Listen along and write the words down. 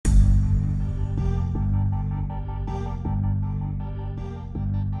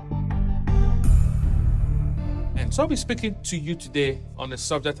everyone. So I'll be speaking to you today on a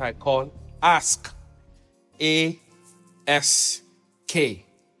subject I call Ask. A.S.K.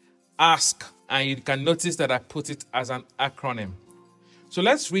 Ask. And you can notice that I put it as an acronym. So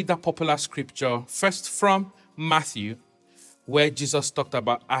let's read that popular scripture first from Matthew, where Jesus talked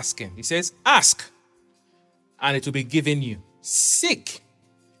about asking. He says, ask, and it will be given you. Seek,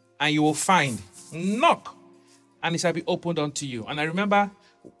 and you will find. Knock, and it shall be opened unto you. And I remember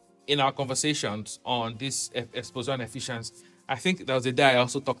in our conversations on this exposure on Ephesians, I think there was a day I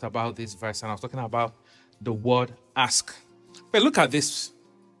also talked about this verse, and I was talking about the word ask. But look at this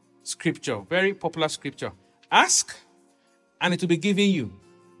scripture, very popular scripture. Ask, and it will be given you.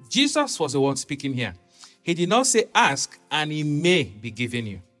 Jesus was the one speaking here. He did not say ask, and it may be given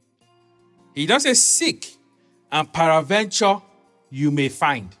you. He does say seek, and peradventure you may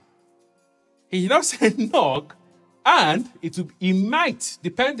find. He did not say knock, and it might,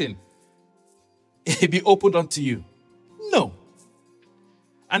 depending, it be opened unto you. No.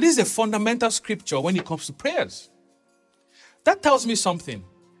 And this is a fundamental scripture when it comes to prayers. That tells me something.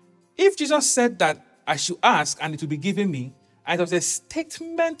 If Jesus said that I should ask and it will be given me, and it was a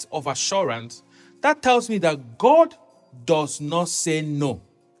statement of assurance, that tells me that God does not say no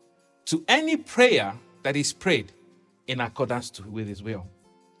to any prayer that is prayed in accordance with his will.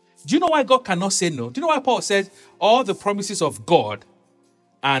 Do you know why God cannot say no? Do you know why Paul said all the promises of God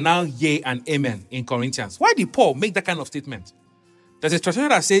are now yea and amen in Corinthians? Why did Paul make that kind of statement? There's a translation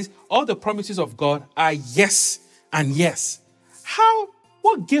that says all the promises of God are yes and yes.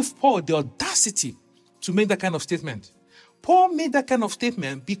 What gave Paul the audacity to make that kind of statement? Paul made that kind of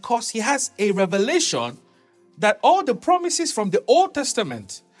statement because he has a revelation that all the promises from the Old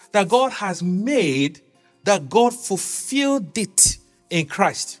Testament that God has made, that God fulfilled it in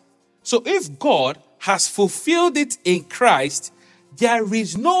Christ. So if God has fulfilled it in Christ, there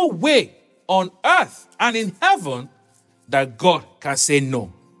is no way on earth and in heaven that God can say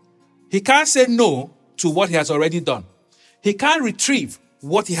no. He can't say no to what he has already done. He can't retrieve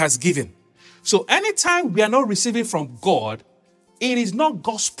what he has given. So anytime we are not receiving from God, it is not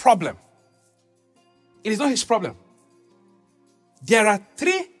God's problem. It is not his problem. There are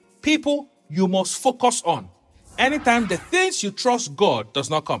three people you must focus on anytime the things you trust God does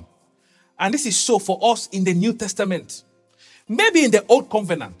not come. And this is so for us in the New Testament. Maybe in the Old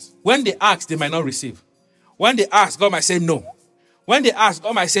Covenant, when they ask, they might not receive. When they ask, God might say no. When they ask,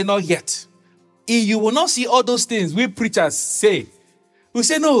 God might say not yet. You will not see all those things we preachers say. We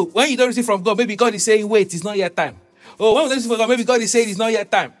say, no, when you don't receive from God, maybe God is saying, wait, it's not yet time. Oh, when you don't receive from God, maybe God is saying it's not yet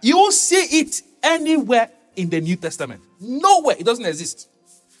time. You won't see it anywhere in the New Testament. Nowhere. It doesn't exist.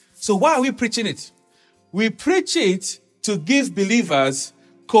 So why are we preaching it? We preach it to give believers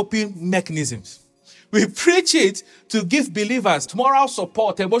coping mechanisms. We preach it to give believers moral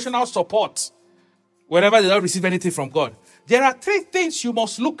support, emotional support, whenever they don't receive anything from God. There are three things you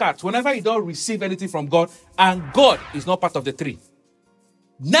must look at whenever you don't receive anything from God, and God is not part of the three.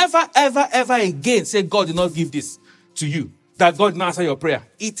 Never, ever, ever again say God did not give this to you, that God did not answer your prayer.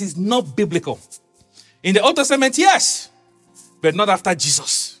 It is not biblical. In the Old Testament, yes, but not after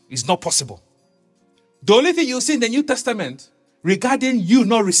Jesus. It's not possible. The only thing you see in the New Testament regarding you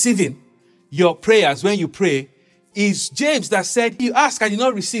not receiving your prayers when you pray is James that said, you ask and you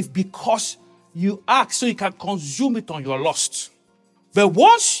not receive because you ask so you can consume it on your lust. But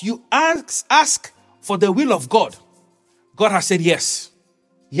once you ask for the will of God, God has said yes.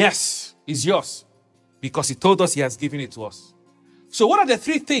 Yes, it's yours. Because he told us he has given it to us. So what are the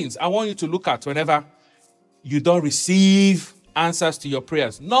three things I want you to look at whenever you don't receive answers to your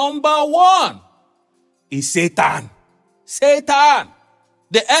prayers? Number one is Satan. Satan,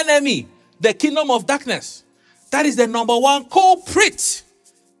 the enemy, the kingdom of darkness. That is the number one culprit.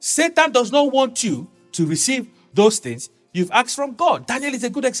 Satan does not want you to receive those things you've asked from God. Daniel is a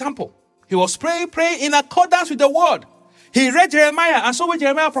good example. He was praying in accordance with the word. He read Jeremiah, and so when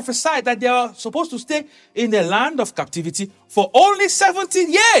Jeremiah prophesied that they are supposed to stay in the land of captivity for only 70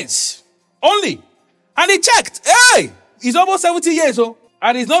 years. Only. And he checked. Hey, it's almost 70 years old.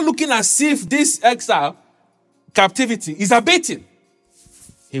 And he's not looking as if this exile, captivity, is abating.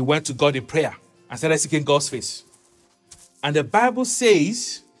 He went to God in prayer and started seeking God's face. And the Bible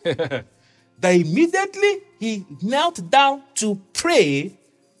says that immediately he knelt down to pray,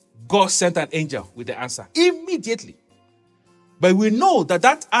 God sent an angel with the answer. Immediately. But we know that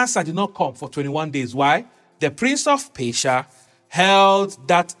that answer did not come for 21 days. Why? The prince of Persia held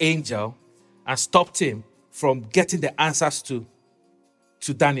that angel and stopped him from getting the answers to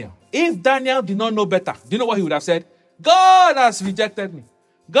Daniel. If Daniel did not know better, do you know what he would have said? God has rejected me.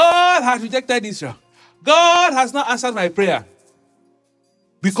 God has rejected Israel. God has not answered my prayer.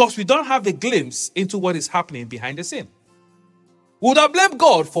 because we don't have a glimpse into what is happening behind the scene. We would have blamed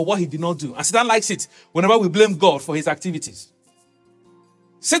God for what he did not do. And Satan likes it whenever we blame God for his activities.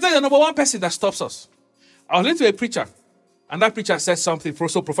 Satan is the number one person that stops us. I was listening to a preacher, and that preacher said something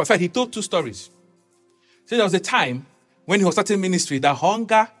so profound. In fact, he told two stories. So there was a time when he was starting ministry that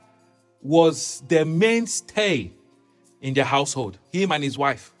hunger was the mainstay in their household. Him and his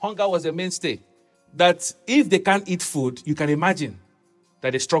wife. Hunger was the mainstay. That if they can't eat food, you can imagine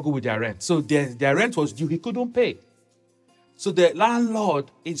that they struggle with their rent. So their rent was due. He couldn't pay. So the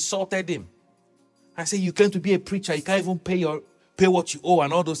landlord insulted him and said, you claim to be a preacher. You can't even pay what you owe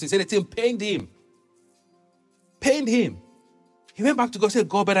and all those things. He said the thing pained him. Pained him. He went back to God and said,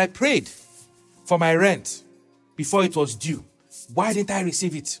 God, but I prayed for my rent before it was due. Why didn't I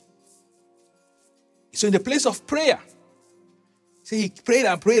receive it? So in the place of prayer, he prayed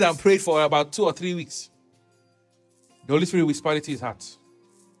and prayed and prayed for about 2 or 3 weeks. The Holy Spirit whispered into his heart.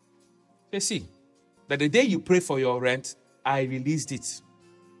 See, that the day you pray for your rent, I released it.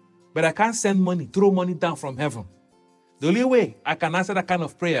 But I can't send money, throw money down from heaven. The only way I can answer that kind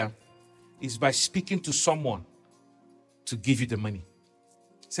of prayer is by speaking to someone to give you the money.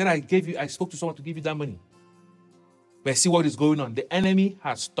 He said, I spoke to someone to give you that money. But see what is going on. The enemy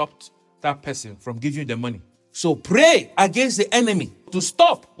has stopped that person from giving you the money. So pray against the enemy to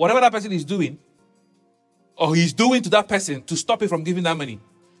stop whatever that person is doing or he's doing to that person to stop it from giving that money,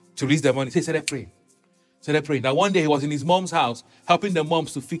 to release the money. He said, Started praying. Now one day he was in his mom's house helping the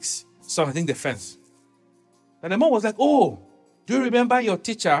moms to fix something, the fence. And the mom was like, oh, do you remember your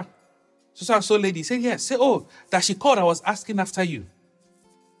teacher? So lady. He said, yes. Say, oh, that she called. I was asking after you.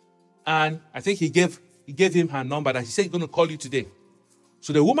 And I think he gave him her number that he said he's going to call you today.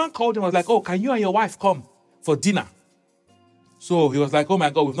 So the woman called him and was like, oh, can you and your wife come for dinner? So he was like, oh my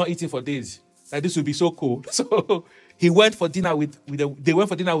God, we've not eaten for days. Like, this would be so cool. So he went for dinner they went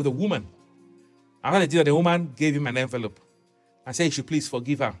for dinner with a woman. After the dinner, the woman gave him an envelope and said he should please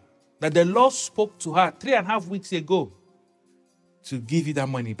forgive her. That the Lord spoke to her 3.5 weeks ago to give you that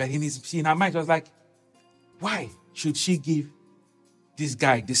money. But in her mind, she was like, why should she give this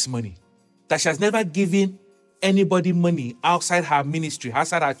guy this money? That she has never given anybody money outside her ministry,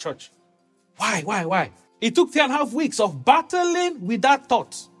 outside her church. Why? It took 3.5 weeks of battling with that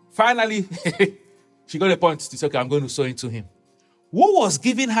thought. Finally, she got a point to say, okay, I'm going to sow into him. Who was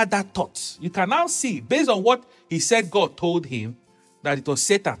giving her that thought? You can now see, based on what he said God told him, that it was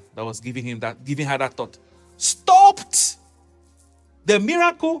Satan that was giving her that thought. Stopped the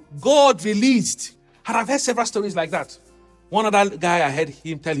miracle God released. And I've heard several stories like that. One other guy, I heard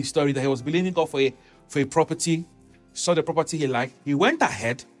him tell his story that he was believing God for a property, saw the property he liked. He went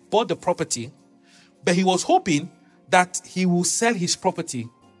ahead, bought the property, but he was hoping that he will sell his property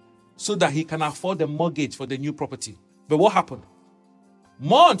so that he can afford the mortgage for the new property. But what happened?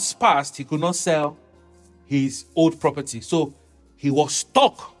 Months passed, he could not sell his old property. So he was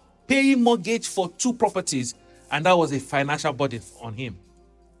stuck paying mortgage for 2 properties, and that was a financial burden on him.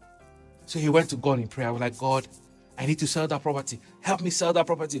 So he went to God in prayer. I was like, God, I need to sell that property. Help me sell that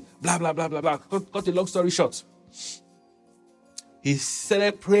property. Blah, blah, blah, blah, blah. Cut a long story short. He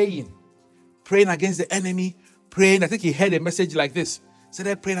started praying against the enemy, praying. I think he heard a message like this.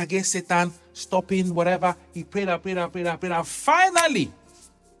 Started praying against Satan, stopping whatever. He prayed and prayed and prayed and prayed. And finally,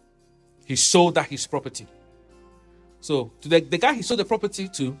 he sold that his property. So to the guy he sold the property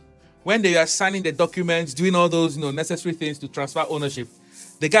to, when they were signing the documents, doing all those necessary things to transfer ownership,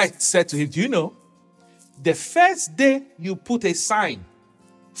 the guy said to him, do you know, the first day you put a sign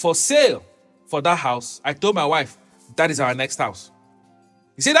for sale for that house, I told my wife, that is our next house.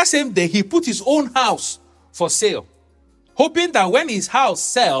 He said that same day he put his own house for sale, hoping that when his house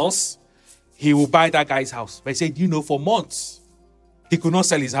sells, he will buy that guy's house. But he said, for months, he could not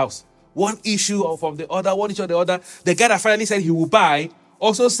sell his house. One issue from the other, one issue of the other. The guy that finally said he will buy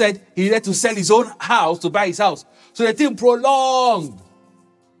also said he needed to sell his own house to buy his house. So the thing prolonged.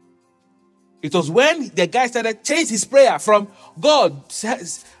 It was when the guy started change his prayer from God,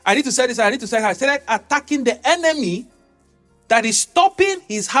 I need to sell this, I need to sell it. He started attacking the enemy that is stopping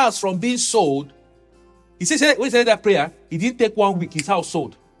his house from being sold. He said, when he said that prayer, he didn't take 1 week, his house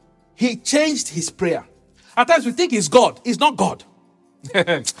sold. He changed his prayer. At times we think it's God. It's not God.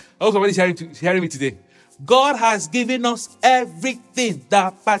 I hope somebody's hearing me today. God has given us everything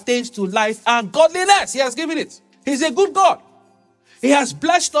that pertains to life and godliness. He has given it. He's a good God. He has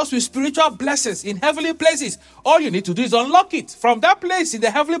blessed us with spiritual blessings in heavenly places. All you need to do is unlock it. From that place in the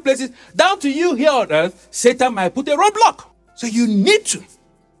heavenly places down to you here on earth, Satan might put a roadblock. So you need to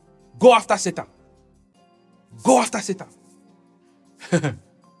go after Satan. Go after Satan.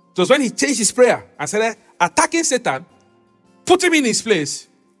 So when he changed his prayer and started attacking Satan, put him in his place,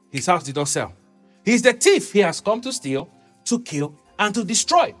 His house did not sell. He's the thief. He has come to steal, to kill, and to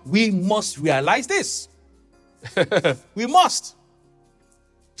destroy. We must realize this. We must.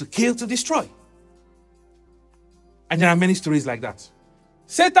 To kill, to destroy. And there are many stories like that.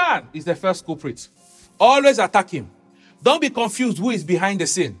 Satan is the first culprit. Always attack him. Don't be confused who is behind the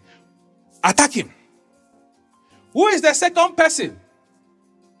scene. Attack him. Who is the second person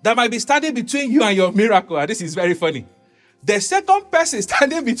that might be standing between you and your miracle? And this is very funny. The second person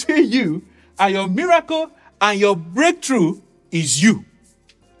standing between you and your miracle and your breakthrough is you.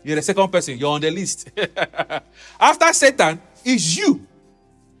 You're the second person. You're on the list. After Satan is you.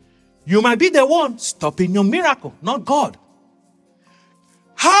 You might be the one stopping your miracle, not God.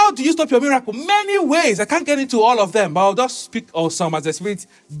 How do you stop your miracle? Many ways. I can't get into all of them, but I'll just speak of some as the Spirit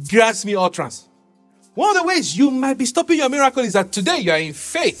grants me utterance. One of the ways you might be stopping your miracle is that today you are in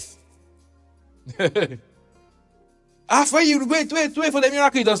faith. After you wait for the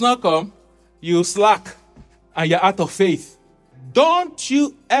miracle, it does not come, you slack and you're out of faith. Don't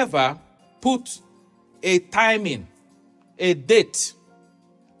you ever put a timing, a date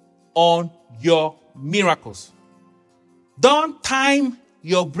on your miracles. Don't time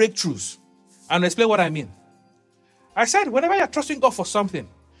your breakthroughs. And I'll explain what I mean. I said, whenever you're trusting God for something,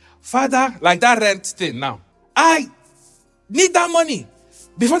 Father, like that rent thing now, I need that money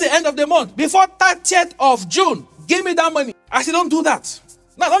before the end of the month, before 30th of June. Give me that money. I said, don't do that.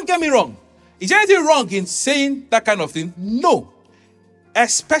 Now, don't get me wrong. Is there anything wrong in saying that kind of thing? No.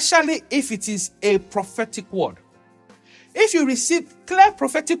 Especially if it is a prophetic word. If you receive clear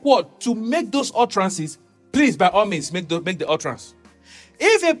prophetic word to make those utterances, please, by all means, make the utterance.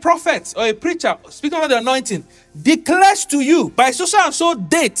 If a prophet or a preacher, speaking of the anointing, declares to you, by so and so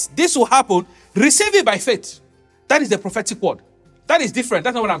date, this will happen, receive it by faith. That is the prophetic word. That is different.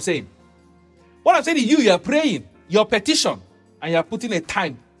 That's not what I'm saying. What I'm saying is you are praying your petition and you are putting a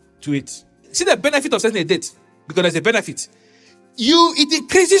time to it. See the benefit of setting a date? Because there's a benefit. It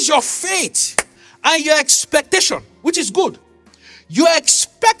increases your faith and your expectation, which is good. You are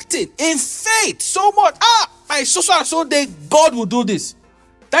expecting in faith so much. By so and so day, God will do this.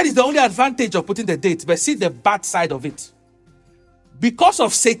 That is the only advantage of putting the date. But see the bad side of it. Because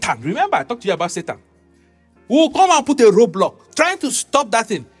of Satan. Remember, I talked to you about Satan. Who will come and put a roadblock, trying to stop that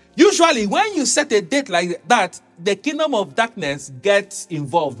thing. Usually, when you set a date like that, the kingdom of darkness gets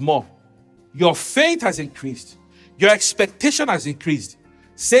involved more. Your faith has increased. Your expectation has increased.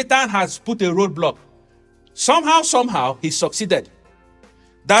 Satan has put a roadblock. Somehow, he succeeded.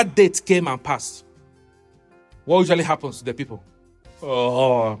 That date came and passed. What usually happens to the people?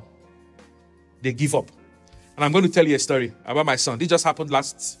 They give up. And I'm going to tell you a story about my son. This just happened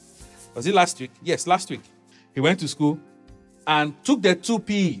was it last week? Yes, last week. He went to school and took the 2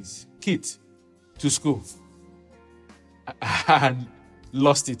 P's kit to school and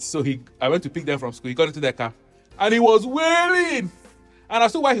lost it. So I went to pick them from school. He got into their car and he was wailing. And I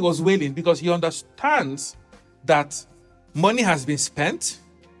saw why he was wailing, because he understands that money has been spent.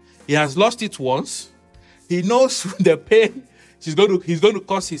 He has lost it once. He knows the pain he's going to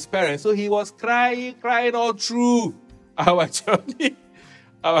cause his parents. So he was crying all through our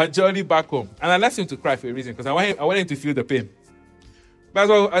journey back home. And I left him to cry for a reason, because I want him to feel the pain. But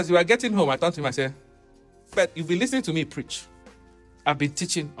as we were getting home, I turned to him and said, but you've been listening to me preach. I've been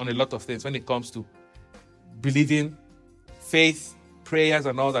teaching on a lot of things when it comes to believing, faith, prayers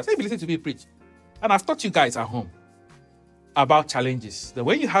and all that. So you've been listening to me preach. And I've taught you guys at home about challenges. That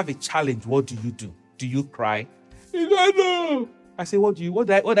when you have a challenge, what do you do? Do you cry? He said, no. I said, what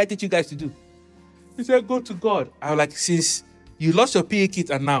did I teach you guys to do? He said, go to God. I was like, since you lost your PA kit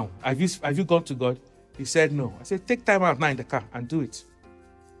and now, have you gone to God? He said, no. I said, take time out now in the car and do it.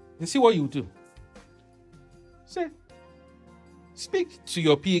 You see what you do. Say, speak to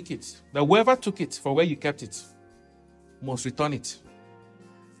your PA kit that whoever took it from where you kept it must return it.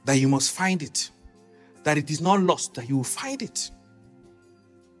 That you must find it. That it is not lost, that you will find it.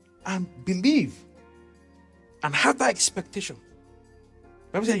 And believe. And have that expectation.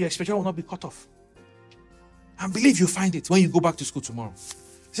 The Bible says your expectation will not be cut off. And believe you find it when you go back to school tomorrow.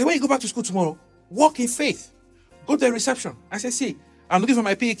 Say, when you go back to school tomorrow, walk in faith. Go to the reception. I say, see, I'm looking for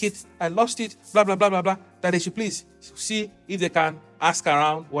my PA kit. I lost it, blah, blah, blah, blah, blah. That they should please see if they can ask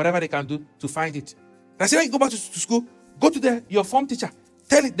around, whatever they can do to find it. I say, when you go back to school, go to your form teacher.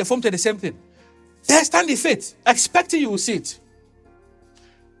 Tell the form teacher the same thing. Then stand in faith, expecting you will see it.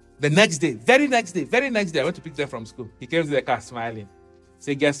 The next day, very next day, I went to pick them from school. He came to the car smiling.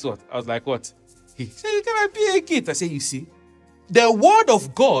 Say, guess what? I was like, what? He said, you can have a PA kit. I said, you see, the word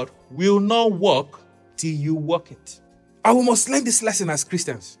of God will not work till you work it. And we must learn this lesson as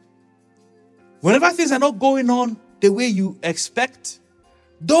Christians. Whenever things are not going on the way you expect,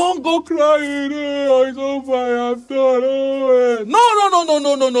 Don't go crying. It's on fire. I'm done.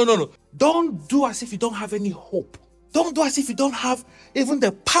 No. Don't do as if you don't have any hope. Don't do as if you don't have even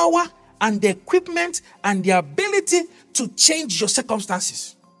the power and the equipment and the ability to change your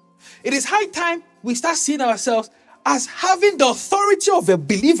circumstances. It is high time we start seeing ourselves as having the authority of a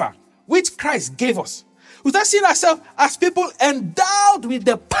believer, which Christ gave us. We start seeing ourselves as people endowed with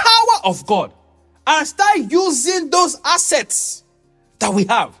the power of God and start using those assets that we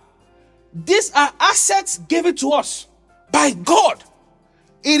have. These are assets given to us by God.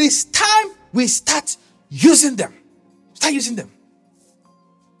 It is time we start using them. Start using them.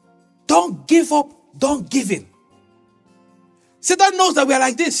 Don't give up. Don't give in. Satan knows that we are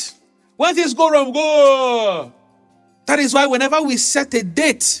like this. When things go wrong, go. That is why whenever we set a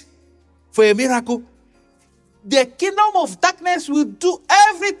date for a miracle, the kingdom of darkness will do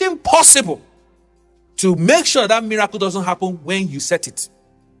everything possible to make sure that miracle doesn't happen when you set it.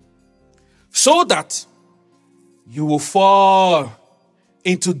 So that you will fall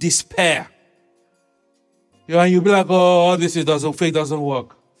into despair. And you'll be like, oh, faith doesn't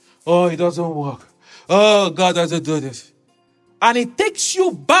work. Oh, it doesn't work. Oh, God doesn't do this. And it takes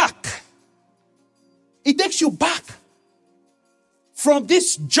you back. It takes you back from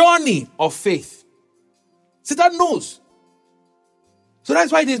this journey of faith. Satan knows. So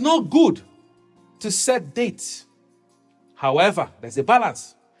that's why it is not good to set dates. However, there's a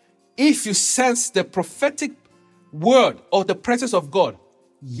balance. If you sense the prophetic word or the presence of God,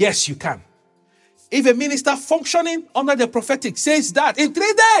 yes, you can. If a minister functioning under the prophetic says that in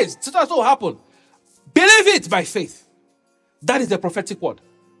 3 days, that's what will happen. Believe it by faith. That is the prophetic word.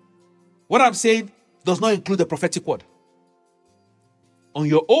 What I'm saying does not include the prophetic word. On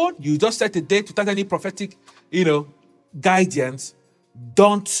your own, you just set a date without any prophetic, guidance.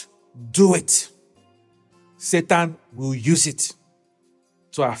 Don't do it. Satan will use it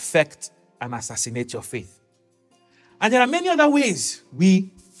to affect and assassinate your faith. And there are many other ways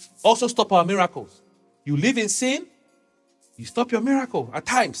we also stop our miracles. You live in sin, you stop your miracle at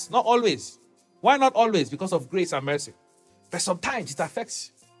times, not always. Why not always? Because of grace and mercy. But sometimes it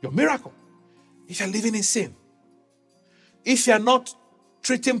affects your miracle. If you're living in sin, if you're not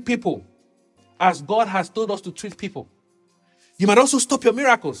treating people as God has told us to treat people, you might also stop your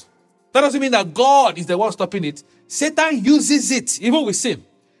miracles. That doesn't mean that God is the one stopping it. Satan uses it, even with sin.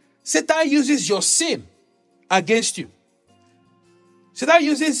 Satan uses your sin against you. Satan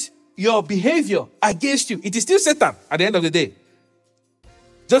uses your behavior against you. It is still Satan at the end of the day.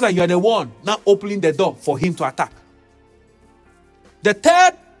 Just like you are the one now opening the door for him to attack. The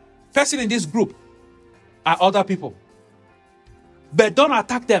third person in this group are other people. But don't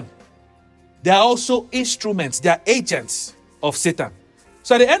attack them. They are also instruments. They are agents of Satan.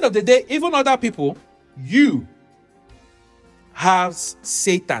 So at the end of the day, even other people, you have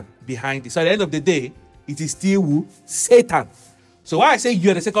Satan behind it. So at the end of the day, it is still who? Satan. So why I say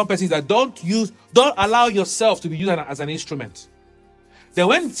you're the second person is that don't allow yourself to be used as an instrument. Then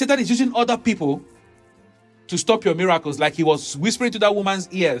when Satan is using other people to stop your miracles, like he was whispering to that woman's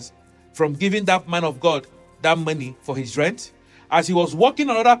ears from giving that man of God that money for his rent, as he was working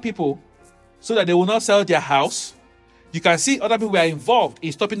on other people so that they will not sell their house, you can see other people were involved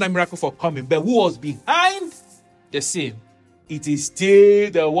in stopping that miracle from coming. But who was behind the scene? It is still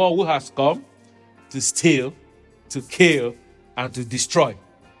the one who has come to steal, to kill, and to destroy.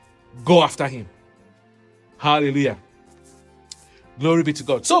 Go after him. Hallelujah. Glory be to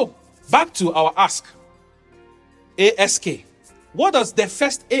God. So, back to our ask. A.S.K. What does the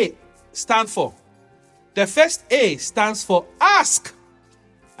first A stand for? The first A stands for ask.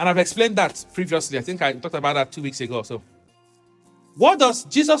 And I've explained that previously. I think I talked about that 2 weeks ago. So, what does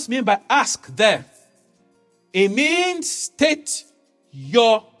Jesus mean by ask there? It means state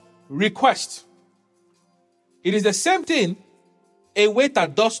your request. It is the same thing a waiter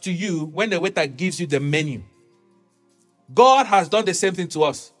does to you when the waiter gives you the menu. God has done the same thing to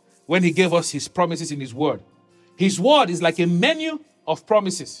us when he gave us his promises in his word. His word is like a menu of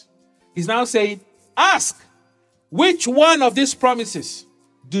promises. He's now saying, ask, which one of these promises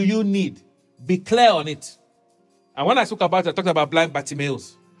do you need? Be clear on it. And when I spoke about it, I talked about blind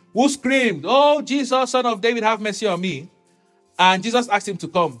Bartimaeus, who screamed, oh, Jesus, son of David, have mercy on me. And Jesus asked him to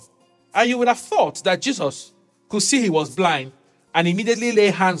come. And you would have thought that Jesus could see he was blind and immediately lay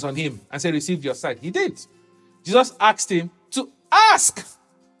hands on him and say, receive your sight. He did. Jesus asked him to ask.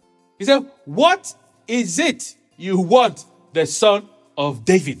 He said, what is it you want the son of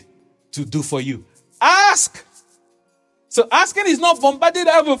David to do for you? Ask. So asking is not bombarding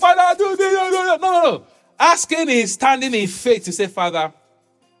heaven. Father, do this. No. Asking is standing in faith to say, Father,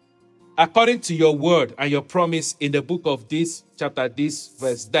 according to your word and your promise in the book of this chapter, this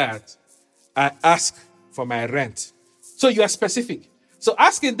verse, that, I ask for my rent. So you are specific. So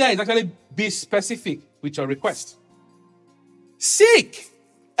asking there is actually be specific with your request. Seek.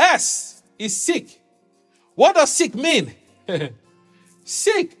 S is seek. What does seek mean?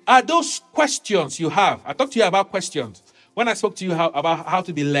 Seek are those questions you have. I talked to you about questions when I spoke to you about how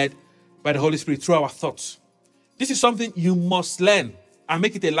to be led by the Holy Spirit through our thoughts. This is something you must learn and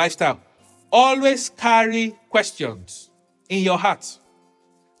make it a lifestyle. Always carry questions in your heart.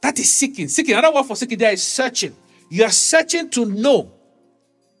 That is seeking. Seeking. Another word for seeking there is searching. You are searching to know.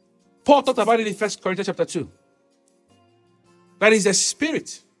 Paul talked about it in 1 Corinthians chapter 2. That is the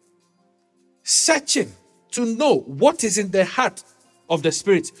spirit. Searching to know what is in the heart of the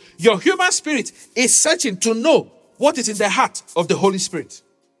Spirit. Your human spirit is searching to know what is in the heart of the Holy Spirit.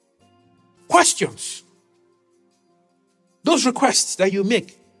 Questions. Those requests that you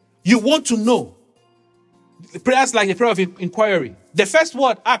make, you want to know. Prayers like the prayer of inquiry. The first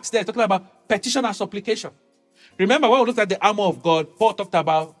word, ask, there, talking about petition and supplication. Remember when we looked at the armor of God, Paul talked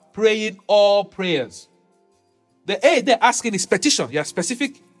about praying all prayers. The A there asking is petition. You are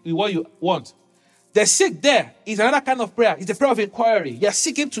specific in what you want. The seek there is another kind of prayer. It's a prayer of inquiry. You are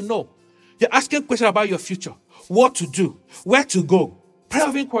seeking to know. You're asking questions about your future. What to do. Where to go. Prayer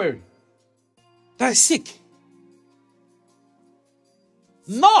of inquiry. That is seek.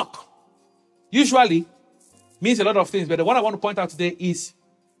 Knock usually means a lot of things, but the one I want to point out today is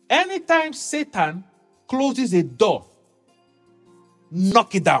anytime Satan closes a door,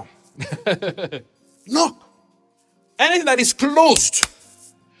 knock it down. Knock. Anything that is closed,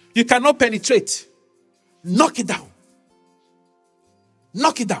 you cannot penetrate. Knock it down.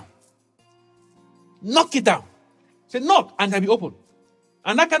 Knock it down. Knock it down. Say knock and it'll be open.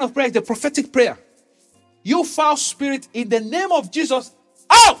 And that kind of prayer is the prophetic prayer. You foul spirit, in the name of Jesus,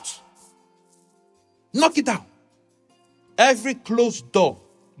 out! Knock it down. Every closed door,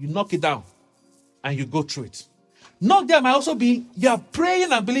 you knock it down and you go through it. Knock there might also be you are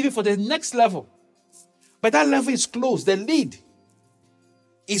praying and believing for the next level. But that level is closed. The lid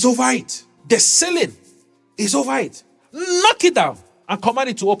is over it. The ceiling is over it. Knock it down and command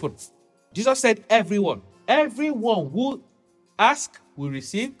it to open. Jesus said, everyone who asks will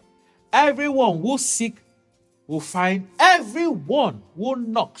receive. Everyone who seeks will find. Everyone who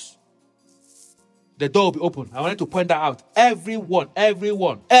knocks, the door will be open. I wanted to point that out. Everyone.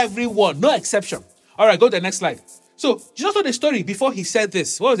 No exception. All right, go to the next slide. So, Jesus told the story before he said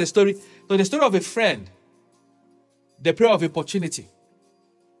this. What was the story? So the story of a friend. The prayer of opportunity.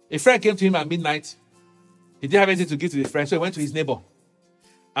 A friend came to him at midnight. He didn't have anything to give to the friend, so he went to his neighbor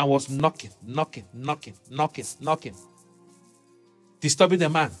and was knocking. Disturbing the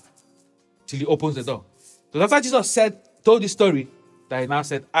man till he opens the door. So after Jesus told this story, that he now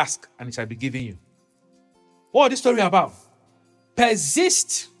said, ask and it shall be given you. What is this story about?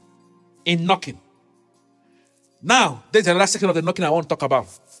 Persist in knocking. Now, there's another section of the knocking I want to talk about.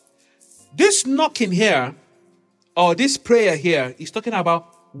 This knocking here, or this prayer here, is talking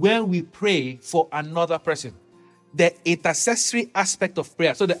about when we pray for another person. The intercessory aspect of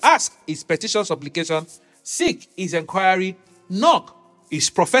prayer. So the ask is petition, supplication. Seek is inquiry. Knock is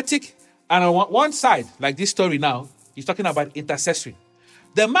prophetic. And on one side, like this story now, he's talking about intercessory.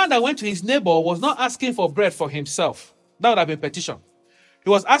 The man that went to his neighbor was not asking for bread for himself. That would have been petition. He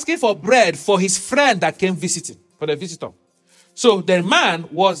was asking for bread for his friend that came visiting, for the visitor. So the man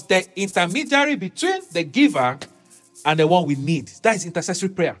was the intermediary between the giver and the one we need. That is intercessory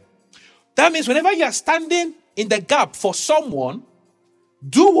prayer. That means whenever you are standing in the gap for someone,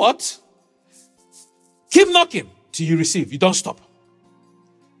 do what? Keep knocking till you receive. You don't stop.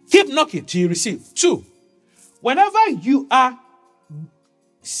 Keep knocking till you receive. 2, whenever you are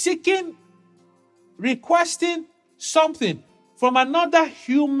seeking, requesting something from another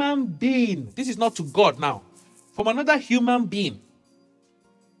human being, this is not to God now, from another human being,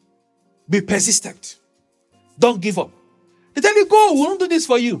 be persistent. Don't give up. They tell you, go, we won't do this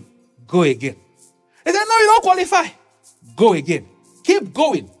for you. Go again. They say, no, you don't qualify. Go again. Keep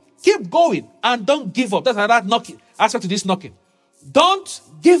going, and don't give up. That's another knocking aspect to this knocking. Don't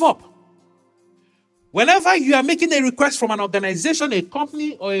give up. Whenever you are making a request from an organization, a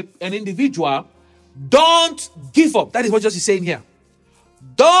company, or an individual, don't give up. That is what Jesus is saying here.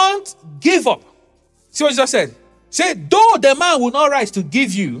 Don't give up. See what Jesus said? Say, though the man will not rise to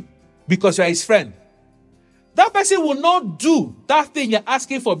give you because you are his friend, that person will not do that thing you're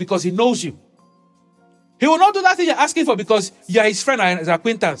asking for because he knows you. He will not do that thing you're asking for because you are his friend and his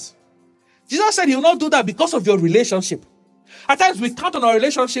acquaintance. Jesus said he will not do that because of your relationship. At times we count on our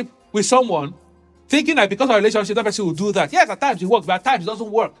relationship with someone, thinking that because of our relationship, that person will do that. Yes, at times it works, but at times it doesn't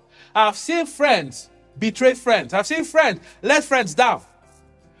work. I've seen friends betray friends. I've seen friends let friends down.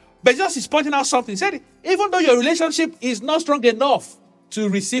 But Jesus is pointing out something. He said, even though your relationship is not strong enough to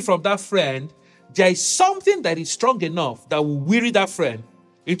receive from that friend, there is something that is strong enough that will weary that friend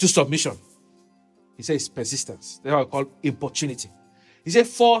into submission. He says persistence. That's what I call importunity. He said,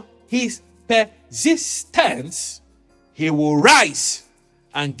 for his persistence, he will rise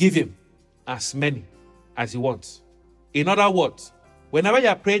and give him as many as he wants. In other words, whenever you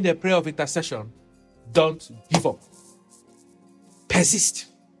are praying the prayer of intercession, don't give up. Persist.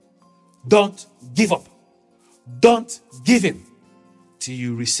 Don't give up. Don't give in till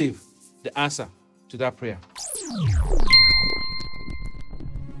you receive the answer to that prayer.